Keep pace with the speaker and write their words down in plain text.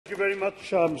Thank you very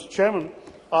much, Mr. Chairman.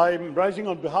 I am rising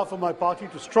on behalf of my party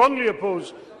to strongly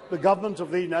oppose the Government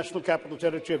of the National Capital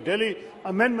Territory of Delhi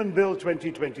Amendment Bill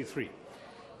 2023.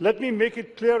 Let me make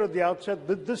it clear at the outset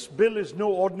that this bill is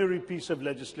no ordinary piece of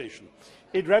legislation.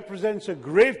 It represents a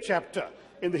grave chapter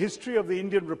in the history of the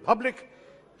Indian Republic,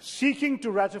 seeking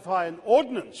to ratify an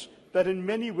ordinance that in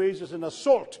many ways is an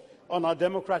assault on our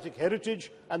democratic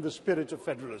heritage and the spirit of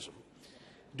federalism.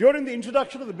 During the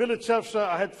introduction of the bill itself, sir,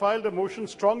 I had filed a motion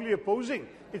strongly opposing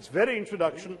its very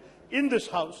introduction in this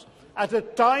House at a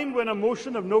time when a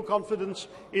motion of no confidence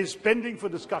is pending for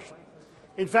discussion.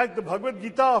 In fact, the Bhagavad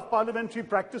Gita of Parliamentary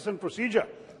Practice and Procedure,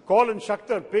 Call and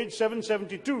Shaktar, page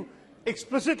 772,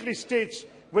 explicitly states,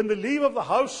 when the leave of the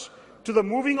House to the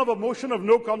moving of a motion of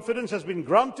no confidence has been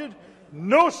granted,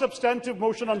 no substantive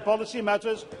motion on policy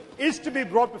matters is to be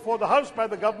brought before the House by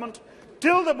the government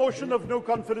till the motion of no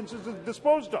confidence is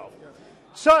disposed of.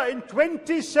 Sir, in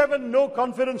 27 no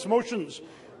confidence motions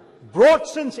brought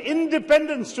since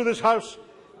independence to this House,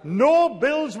 no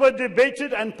bills were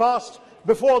debated and passed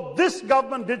before this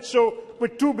government did so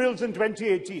with 2 bills in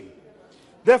 2018.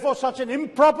 Therefore, such an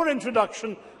improper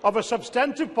introduction of a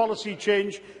substantive policy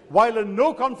change while a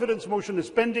no-confidence motion is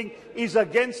pending is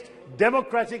against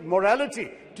democratic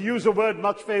morality, to use a word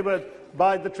much favoured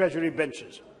by the Treasury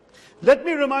benches. Let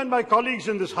me remind my colleagues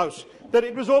in this House that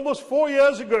it was almost 4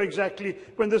 years ago exactly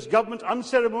when this government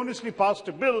unceremoniously passed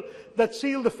a bill that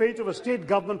sealed the fate of a state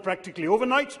government practically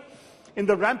overnight, in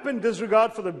the rampant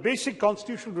disregard for the basic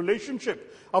constitutional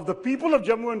relationship of the people of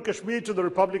Jammu and Kashmir to the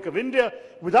Republic of India.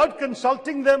 Without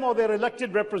consulting them or their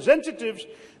elected representatives,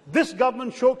 this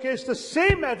government showcased the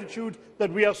same attitude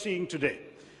that we are seeing today.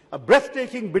 A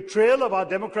breathtaking betrayal of our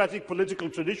democratic political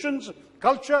traditions,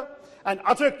 culture, and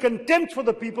utter contempt for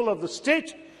the people of the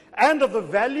state and of the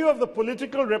value of the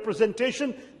political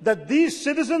representation that these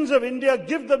citizens of India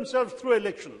give themselves through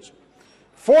elections.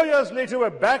 4 years later,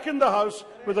 we're back in the House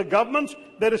with a government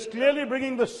that is clearly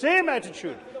bringing the same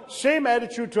attitude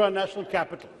to our national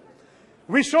capital.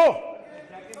 We saw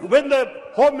when the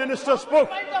Home Minister spoke.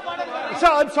 Sir,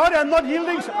 I'm sorry, I'm not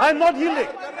yielding. I'm not yielding.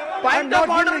 Point of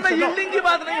order में yielding की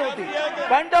बात नहीं होती.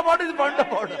 Point of order is point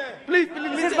of order. Please,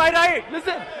 this is my right.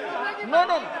 Listen.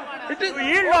 No. It is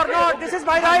yield or not. This is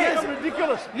my right. Yes,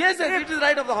 ridiculous. Yes, it is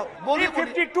right of the House.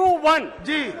 352(1).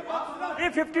 जी.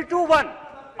 352(1).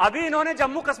 अभी इन्होंने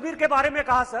जम्मू कश्मीर के बारे में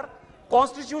कहा sir,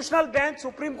 constitutional bench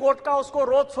supreme court का उसको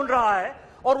रोज सुन रहा है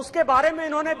और उसके बारे में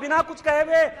इन्होंने बिना कुछ कहे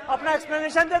हुए अपना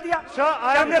एक्सप्लेनेशन दे दिया. Sir,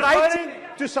 I am referring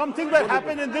to something that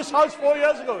happened in this House 4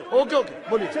 years ago. Okay.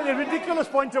 It's a ridiculous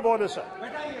point of order, sir.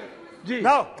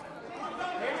 Now,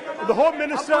 the Home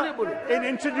Minister, in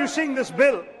introducing this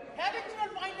bill,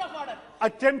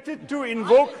 attempted to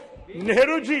invoke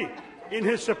Nehruji in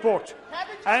his support.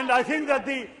 And I think that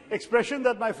the expression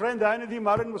that my friend Dayanidhi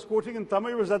Maran was quoting in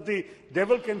Tamil was that the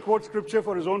devil can quote scripture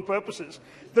for his own purposes.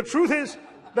 The truth is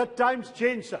that times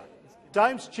change, sir.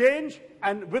 Times change,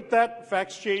 and with that,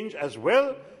 facts change as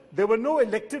well. There were no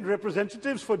elected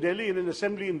representatives for Delhi in an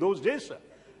assembly in those days, sir.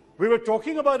 We were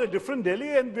talking about a different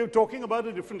Delhi and we were talking about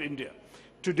a different India.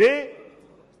 Today,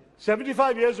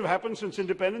 75 years have happened since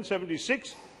independence,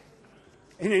 76.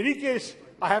 In any case,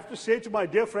 I have to say to my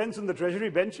dear friends in the Treasury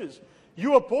benches,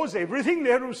 you oppose everything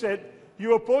Nehru said,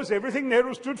 you oppose everything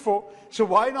Nehru stood for, so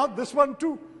why not this one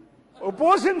too?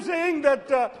 Oppose him saying that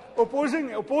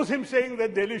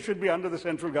Delhi should be under the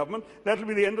central government. That will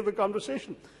be the end of the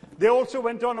conversation. They also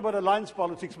went on about alliance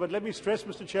politics, but let me stress,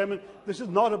 Mr. Chairman, this is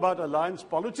not about alliance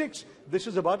politics, this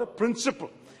is about a principle.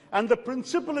 And the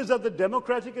principle is that the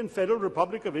Democratic and Federal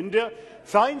Republic of India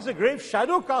finds a grave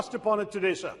shadow cast upon it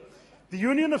today, sir. The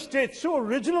Union of States, so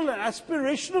original and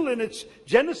aspirational in its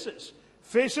genesis,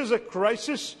 faces a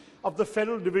crisis of the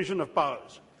federal division of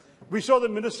powers. We saw the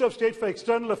Minister of State for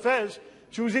External Affairs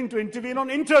choosing to intervene on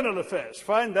internal affairs.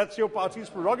 Fine, that's your party's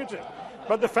prerogative.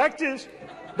 But the fact is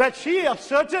that she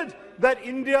asserted that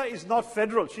India is not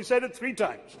federal. She said it 3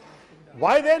 times.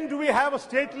 Why then do we have a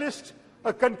state list,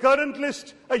 a concurrent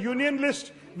list, a union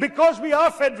list? Because we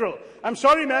are federal. I'm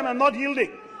sorry, ma'am, I'm not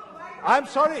yielding. I'm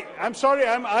sorry.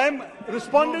 I'm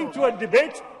responding to a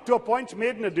debate, to a point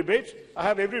made in a debate. I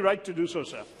have every right to do so,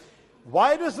 sir.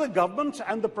 Why does the government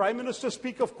and the Prime Minister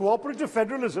speak of cooperative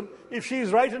federalism if she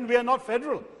is right and we are not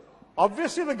federal?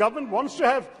 Obviously, the government wants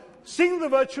to sing the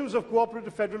virtues of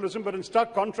cooperative federalism, but in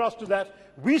stark contrast to that,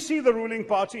 we see the ruling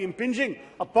party impinging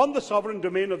upon the sovereign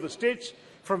domain of the states,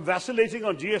 from vacillating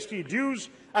on GST dues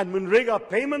and Manrega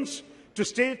payments to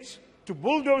states, to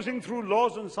bulldozing through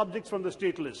laws and subjects from the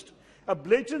state list. A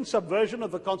blatant subversion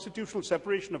of the constitutional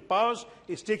separation of powers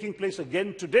is taking place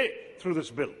again today through this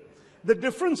bill. The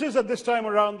difference is that this time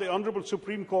around, the Honourable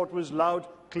Supreme Court was allowed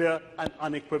clear and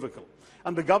unequivocal.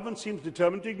 And the government seems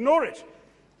determined to ignore it.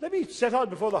 Let me set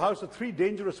out before the House the three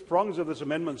dangerous prongs of this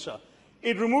amendment, sir.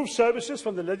 It removes services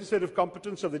from the legislative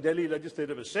competence of the Delhi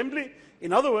Legislative Assembly.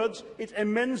 In other words, it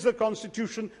amends the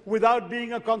Constitution without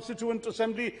being a Constituent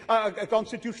Assembly, a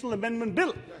constitutional amendment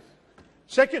bill.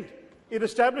 Second, it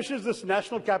establishes this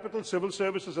National Capital Civil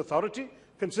Services Authority,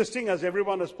 consisting, as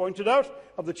everyone has pointed out,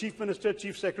 of the Chief Minister,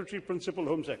 Chief Secretary, Principal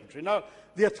Home Secretary. Now,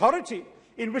 the authority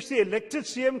in which the elected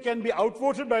CM can be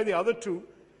outvoted by the other two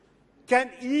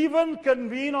can even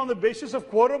convene on the basis of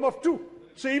quorum of two.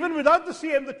 So even without the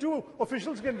CM, the two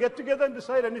officials can get together and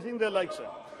decide anything they like, sir.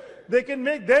 They can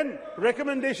make then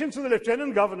recommendations to the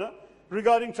Lieutenant Governor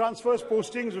regarding transfers,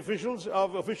 postings,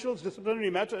 officials, disciplinary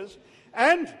matters,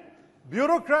 and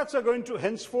bureaucrats are going to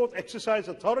henceforth exercise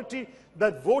authority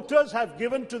that voters have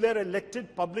given to their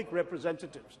elected public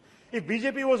representatives. If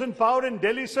BJP was in power in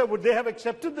Delhi, sir, would they have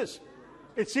accepted this?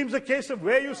 It seems a case of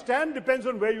where you stand depends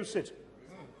on where you sit.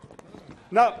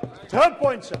 Now, third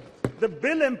point, sir. The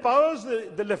bill empowers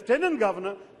the Lieutenant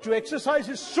Governor to exercise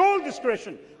his sole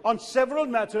discretion on several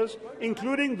matters,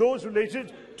 including those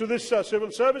related to this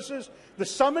civil services, the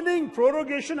summoning,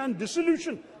 prorogation and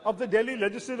dissolution of the Delhi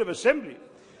Legislative Assembly.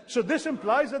 So this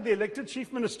implies that the elected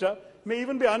Chief Minister may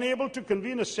even be unable to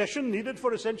convene a session needed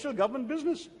for essential government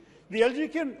business. The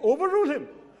LG can overrule him.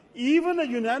 Even a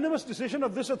unanimous decision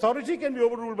of this authority can be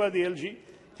overruled by the LG.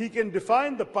 He can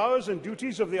define the powers and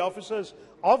duties of the officers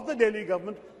of the Delhi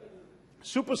government,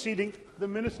 superseding the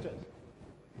ministers.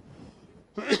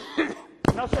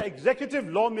 Now, sir, executive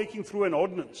lawmaking through an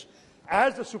ordinance,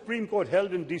 as the Supreme Court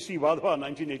held in DC Wadhwa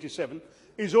 1987,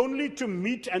 is only to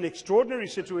meet an extraordinary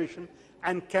situation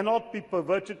and cannot be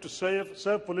perverted to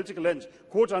serve political ends,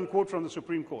 quote unquote, from the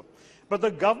Supreme Court. But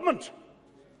the government's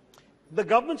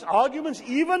arguments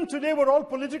even today were all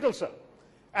political, sir.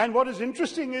 And what is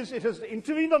interesting is it has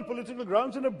intervened on political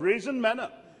grounds in a brazen manner.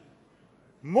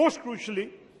 Most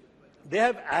crucially, they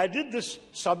have added this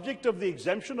subject of the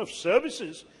exemption of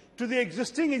services to the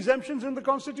existing exemptions in the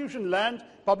Constitution, land,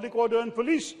 public order and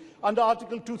police, under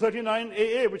Article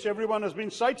 239AA, which everyone has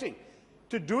been citing.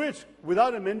 To do it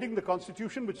without amending the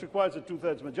Constitution, which requires a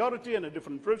two-thirds majority and a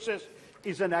different process,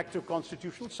 is an act of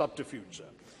constitutional subterfuge, sir.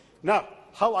 Now,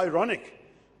 how ironic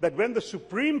that when the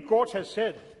Supreme Court has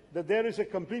said that there is a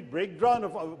complete breakdown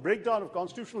of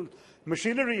constitutional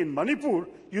machinery in Manipur,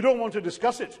 you don't want to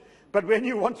discuss it. But when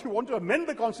you want to amend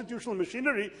the constitutional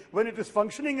machinery when it is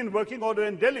functioning in working order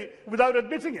in Delhi without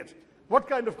admitting it. What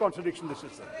kind of contradiction this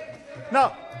is, sir?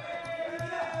 Now,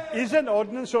 is an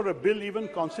ordinance or a bill even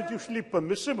constitutionally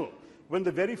permissible when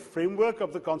the very framework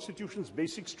of the Constitution's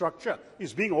basic structure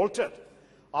is being altered?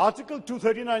 Article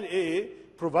 239AA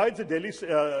provides the Delhi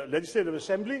Legislative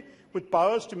Assembly with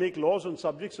powers to make laws on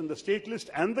subjects in the state list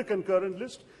and the concurrent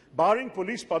list, barring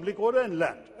police, public order and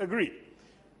land. Agreed.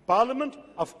 Parliament,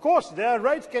 of course, their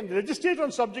right, can legislate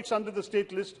on subjects under the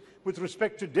state list with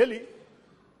respect to Delhi,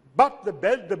 but the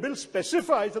bill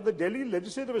specifies that the Delhi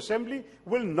Legislative Assembly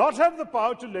will not have the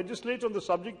power to legislate on the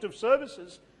subject of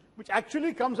services, which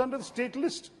actually comes under the state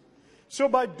list. So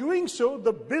by doing so,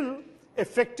 the bill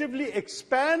effectively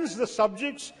expands the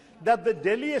subjects that the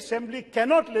Delhi Assembly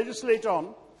cannot legislate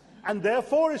on, and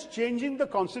therefore is changing the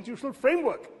constitutional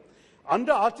framework.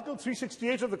 Under Article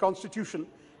 368 of the Constitution,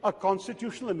 a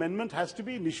constitutional amendment has to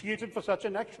be initiated for such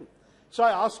an action. So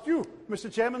I ask you,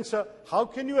 Mr. Chairman, sir, how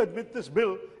can you admit this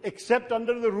bill except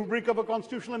under the rubric of a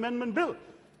constitutional amendment bill?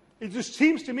 It just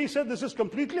seems to me, sir, this is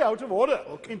completely out of order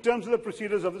in terms of the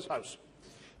procedures of this House.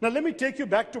 Now, let me take you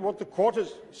back to what the Court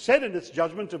has said in its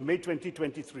judgment of May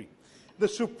 2023. The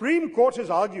Supreme Court has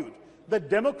argued that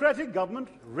democratic government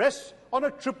rests on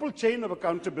a triple chain of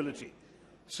accountability.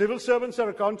 Civil servants are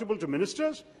accountable to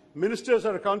ministers, ministers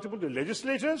are accountable to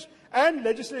legislators, and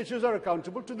legislators are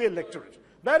accountable to the electorate.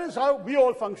 That is how we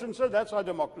all function, sir. That's our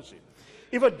democracy.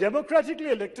 If a democratically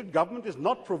elected government is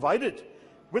not provided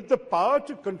with the power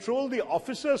to control the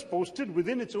officers posted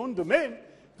within its own domain,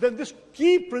 then this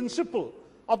key principle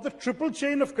of the triple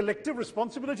chain of collective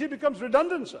responsibility becomes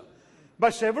redundant, sir. By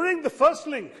severing the first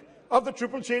link of the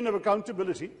triple chain of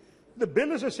accountability, the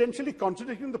bill is essentially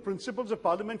contradicting the principles of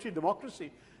parliamentary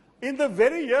democracy in the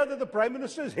very year that the Prime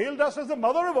Minister has hailed us as the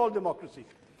mother of all democracy.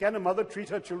 Can a mother treat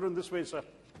her children this way, sir?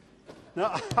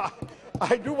 Now,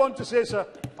 I do want to say, sir,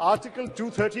 Article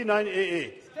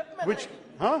 239AA, which...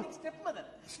 Huh? Stepmother.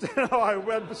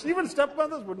 Well, even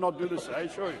stepmothers would not do this, I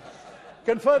assure you.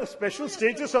 Conferred a special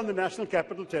status on the National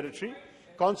Capital Territory,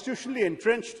 constitutionally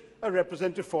entrenched a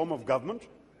representative form of government,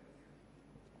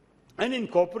 and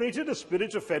incorporated a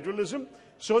spirit of federalism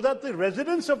so that the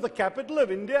residents of the capital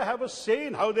of India have a say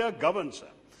in how they are governed, sir.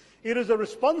 It is the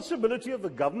responsibility of the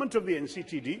government of the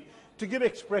NCTD to give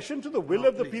expression to the will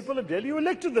of the people of Delhi who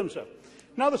elected them, sir.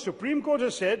 Now, the Supreme Court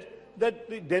has said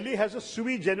that Delhi has a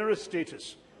sui generis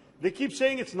status. They keep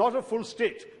saying it's not a full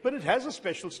state, but it has a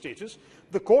special status.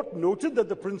 The court noted that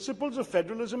the principles of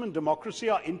federalism and democracy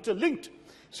are interlinked,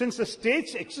 since the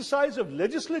state's exercise of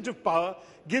legislative power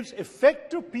gives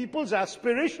effect to people's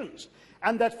aspirations,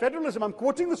 and that federalism, I'm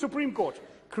quoting the Supreme Court,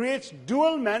 creates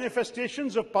dual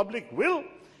manifestations of public will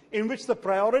in which the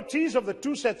priorities of the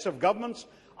two sets of governments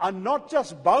are not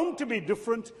just bound to be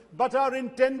different, but are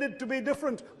intended to be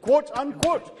different, quote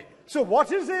unquote. So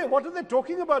what are they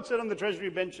talking about, sir, on the Treasury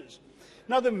benches?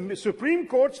 Now, the Supreme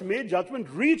Court's May judgment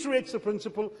reiterates the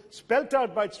principle spelt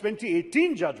out by its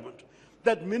 2018 judgment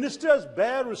that ministers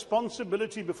bear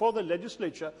responsibility before the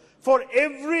legislature for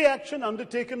every action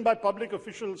undertaken by public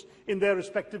officials in their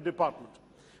respective department.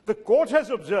 The court has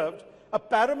observed a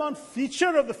paramount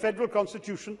feature of the federal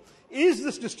constitution is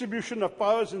this distribution of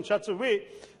powers in such a way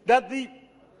that the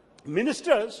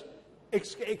ministers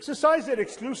exercise their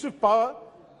exclusive power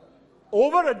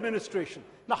over administration.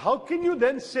 Now, how can you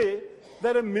then say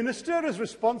that a minister is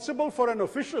responsible for an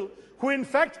official who in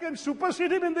fact can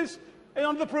supersede him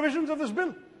on the provisions of this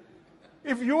bill?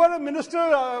 If you are a minister,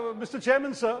 Mr.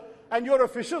 Chairman, sir, and your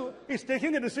official is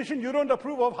taking a decision you don't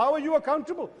approve of, how are you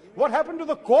accountable? What happened to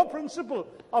the core principle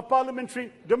of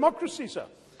parliamentary democracy, sir?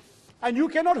 And you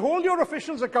cannot hold your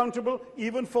officials accountable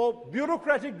even for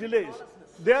bureaucratic delays.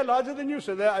 They are larger than you,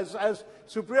 sir. As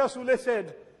Supriya Sule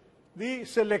said, the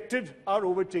selected are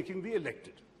overtaking the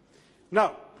elected.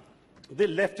 Now, the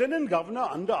Lieutenant Governor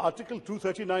under Article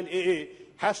 239AA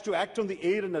has to act on the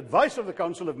aid and advice of the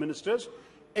Council of Ministers,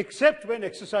 except when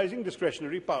exercising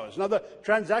discretionary powers. Now, the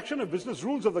Transaction of Business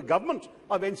Rules of the Government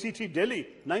of NCT Delhi,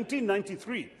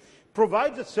 1993,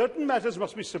 provides that certain matters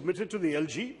must be submitted to the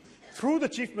LG through the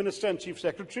Chief Minister and Chief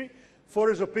Secretary for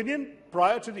his opinion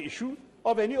prior to the issue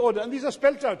of any order. And these are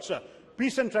spelt out, sir.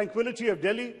 Peace and tranquility of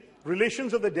Delhi,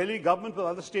 relations of the Delhi government with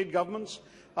other state governments,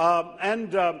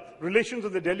 and relations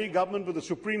of the Delhi government with the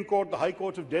Supreme Court, the High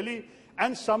Court of Delhi,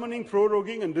 and summoning,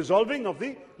 proroguing and dissolving of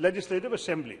the Legislative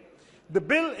Assembly. The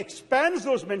bill expands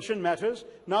those mentioned matters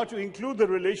now to include the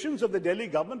relations of the Delhi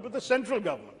government with the central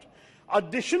government.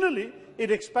 Additionally,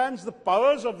 it expands the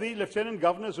powers of the Lieutenant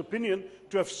Governor's opinion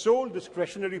to have sole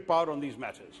discretionary power on these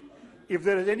matters. If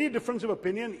there is any difference of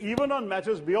opinion, even on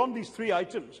matters beyond these three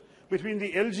items, between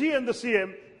the LG and the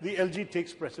CM, the LG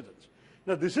takes precedence.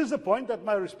 Now, this is the point that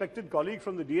my respected colleague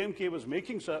from the DMK was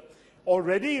making, sir.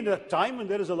 Already in a time when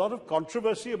there is a lot of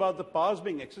controversy about the powers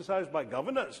being exercised by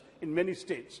governors in many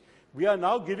states, we are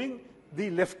now giving the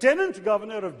Lieutenant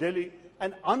Governor of Delhi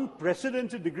an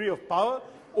unprecedented degree of power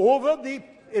over the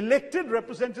elected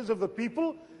representatives of the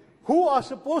people who are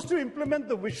supposed to implement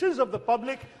the wishes of the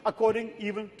public according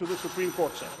even to the Supreme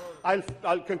Court, sir.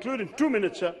 I'll conclude in 2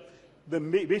 minutes, sir. The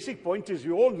basic point is,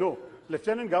 you all know,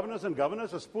 Lieutenant Governors and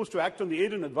Governors are supposed to act on the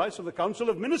aid and advice of the Council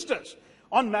of Ministers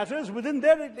on matters within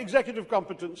their executive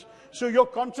competence. So you're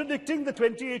contradicting the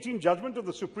 2018 judgment of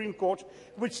the Supreme Court,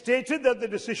 which stated that the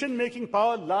decision-making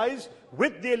power lies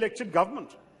with the elected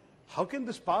government. How can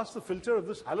this pass the filter of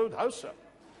this hallowed house, sir?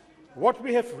 What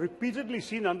we have repeatedly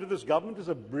seen under this government is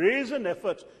a brazen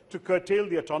effort to curtail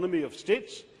the autonomy of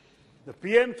states. The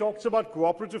PM talks about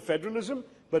cooperative federalism,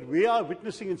 but we are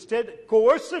witnessing instead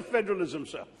coercive federalism,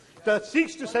 sir, that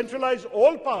seeks to centralize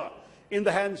all power in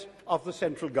the hands of the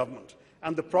central government.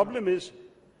 And the problem is,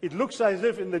 it looks as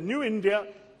if in the new India,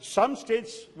 some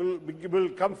states will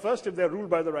come first if they're ruled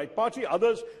by the right party.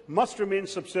 Others must remain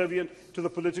subservient to the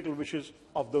political wishes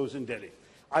of those in Delhi.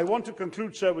 I want to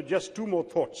conclude, sir, with just 2 more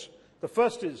thoughts. The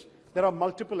first is, there are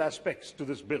multiple aspects to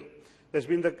this bill. There's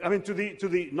been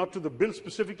not to the bill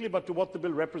specifically, but to what the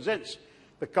bill represents.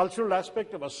 The cultural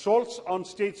aspect of assaults on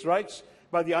states' rights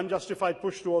by the unjustified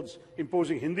push towards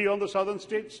imposing Hindi on the southern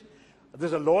states.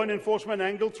 There's a law and enforcement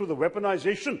angle through the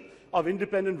weaponization of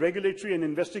independent regulatory and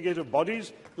investigative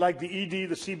bodies like the ED,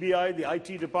 the CBI, the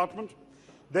IT department.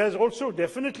 There's also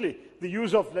definitely the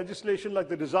use of legislation like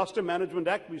the Disaster Management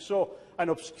Act. We saw an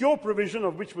obscure provision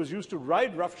of which was used to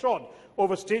ride roughshod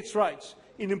over states' rights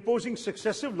in imposing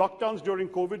successive lockdowns during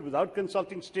COVID without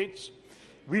consulting states.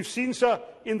 We've seen, sir,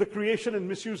 in the creation and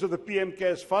misuse of the PM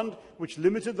Cares Fund, which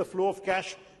limited the flow of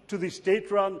cash to the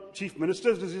state-run Chief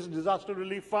Minister's disaster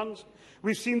relief funds.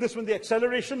 We've seen this with the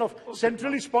acceleration of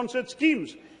centrally sponsored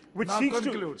schemes, which now seeks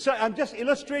conclude. to... Sir, I'm just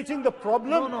illustrating the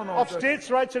problem of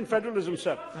states' rights and federalism,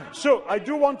 sir. So I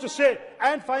do want to say,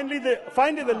 and finally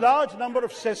the large number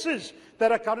of cesses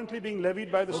that are currently being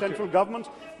levied by the central government,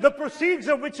 the proceeds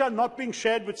of which are not being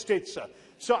shared with states, sir.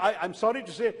 So I'm sorry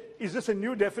to say, is this a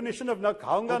new definition of na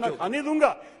khaunga, na khane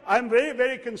dunga? I'm very,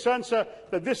 very concerned, sir,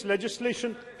 that this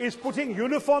legislation is putting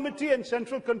uniformity and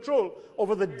central control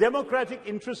over the democratic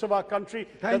interests of our country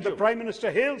that the Prime Minister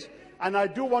hails. And I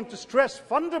do want to stress,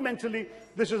 fundamentally,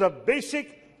 this is a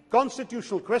basic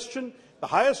constitutional question. The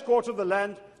highest court of the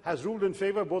land has ruled in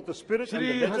favour of both the spirit and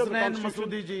the letter of the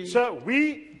Constitution. Sir,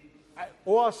 we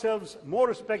owe ourselves more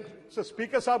respect. Sir,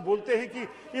 Speaker Sahab bolte hain ki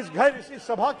is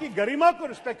sabha ki garima ko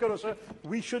respect karo, sir.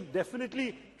 We should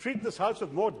definitely treat this House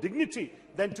with more dignity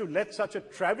than to let such a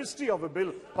travesty of a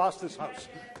bill pass this House.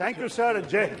 Thank you, sir, and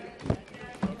Jai Hind.